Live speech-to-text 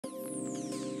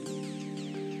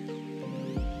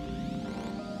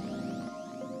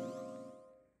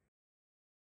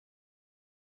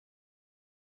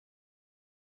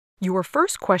Your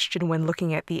first question when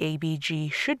looking at the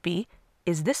ABG should be,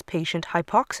 is this patient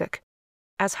hypoxic?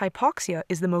 As hypoxia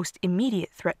is the most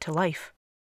immediate threat to life.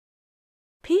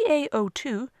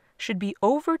 PaO2 should be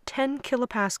over 10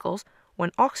 kilopascals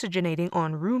when oxygenating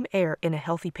on room air in a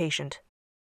healthy patient.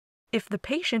 If the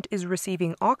patient is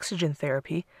receiving oxygen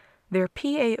therapy, their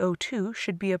PaO2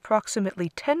 should be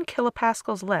approximately 10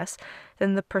 kilopascals less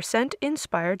than the percent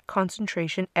inspired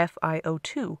concentration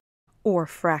FiO2, or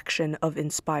fraction of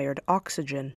inspired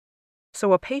oxygen.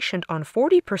 So a patient on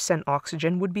 40%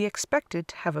 oxygen would be expected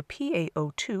to have a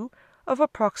PaO2 of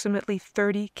approximately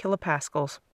 30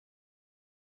 kilopascals.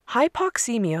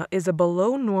 Hypoxaemia is a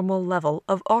below normal level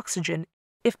of oxygen.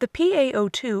 If the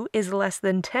PaO2 is less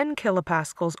than 10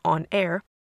 kilopascals on air,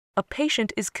 a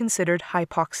patient is considered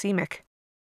hypoxemic.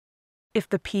 If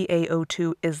the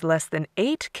PaO2 is less than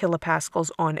 8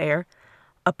 kilopascals on air,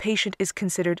 a patient is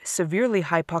considered severely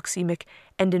hypoxemic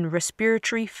and in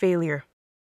respiratory failure.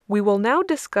 We will now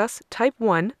discuss type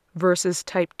 1 versus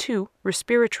type 2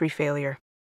 respiratory failure.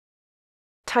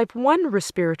 Type 1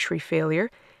 respiratory failure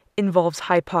involves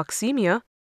hypoxemia,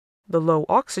 the low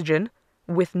oxygen,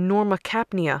 with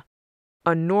normocapnia,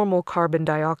 a normal carbon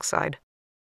dioxide.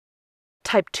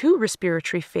 Type 2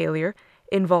 respiratory failure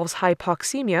involves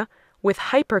hypoxemia with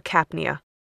hypercapnia,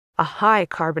 a high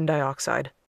carbon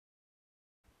dioxide.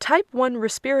 Type 1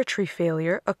 respiratory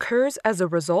failure occurs as a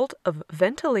result of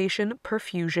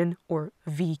ventilation-perfusion, or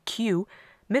VQ,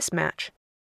 mismatch.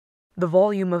 The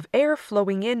volume of air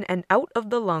flowing in and out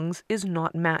of the lungs is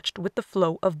not matched with the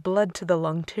flow of blood to the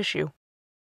lung tissue.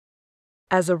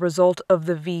 As a result of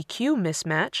the VQ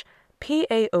mismatch,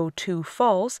 PaO2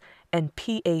 falls and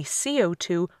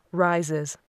PaCO2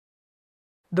 rises.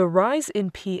 The rise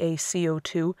in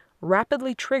PaCO2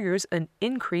 rapidly triggers an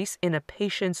increase in a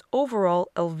patient's overall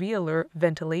alveolar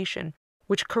ventilation,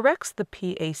 which corrects the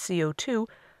PaCO2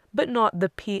 but not the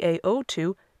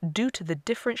PaO2 due to the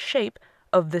different shape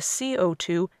of the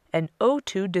CO2 and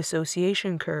O2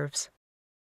 dissociation curves.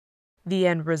 The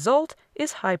end result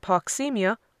is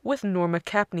hypoxemia with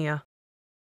normocapnia.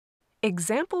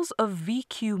 Examples of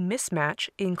VQ mismatch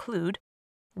include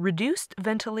reduced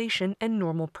ventilation and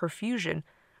normal perfusion,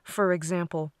 for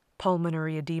example,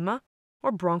 pulmonary edema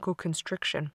or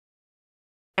bronchoconstriction,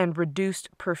 and reduced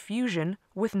perfusion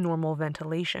with normal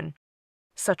ventilation,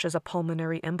 such as a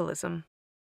pulmonary embolism.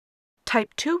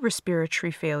 Type 2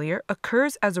 respiratory failure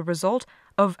occurs as a result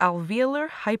of alveolar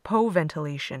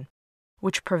hypoventilation,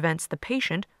 which prevents the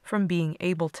patient from being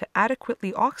able to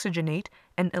adequately oxygenate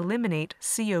and eliminate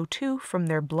CO2 from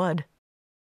their blood.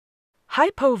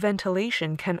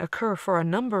 Hypoventilation can occur for a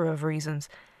number of reasons,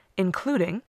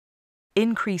 including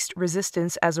increased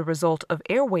resistance as a result of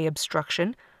airway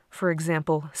obstruction, for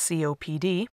example,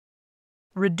 COPD,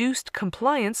 reduced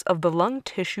compliance of the lung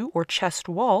tissue or chest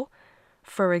wall,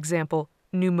 for example,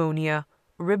 pneumonia,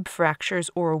 rib fractures,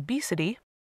 or obesity,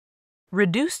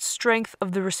 reduced strength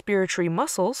of the respiratory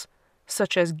muscles,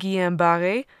 such as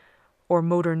Guillain-Barré or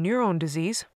motor neuron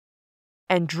disease,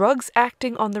 and drugs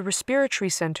acting on the respiratory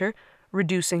center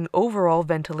reducing overall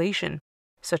ventilation,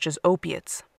 such as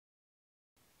opiates.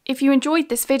 If you enjoyed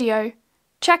this video,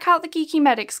 check out the Geeky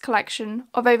Medics collection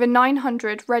of over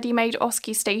 900 ready-made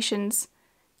OSCE stations.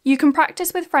 You can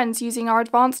practice with friends using our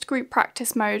advanced group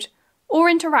practice mode, or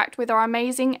interact with our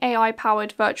amazing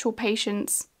AI-powered virtual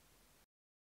patients.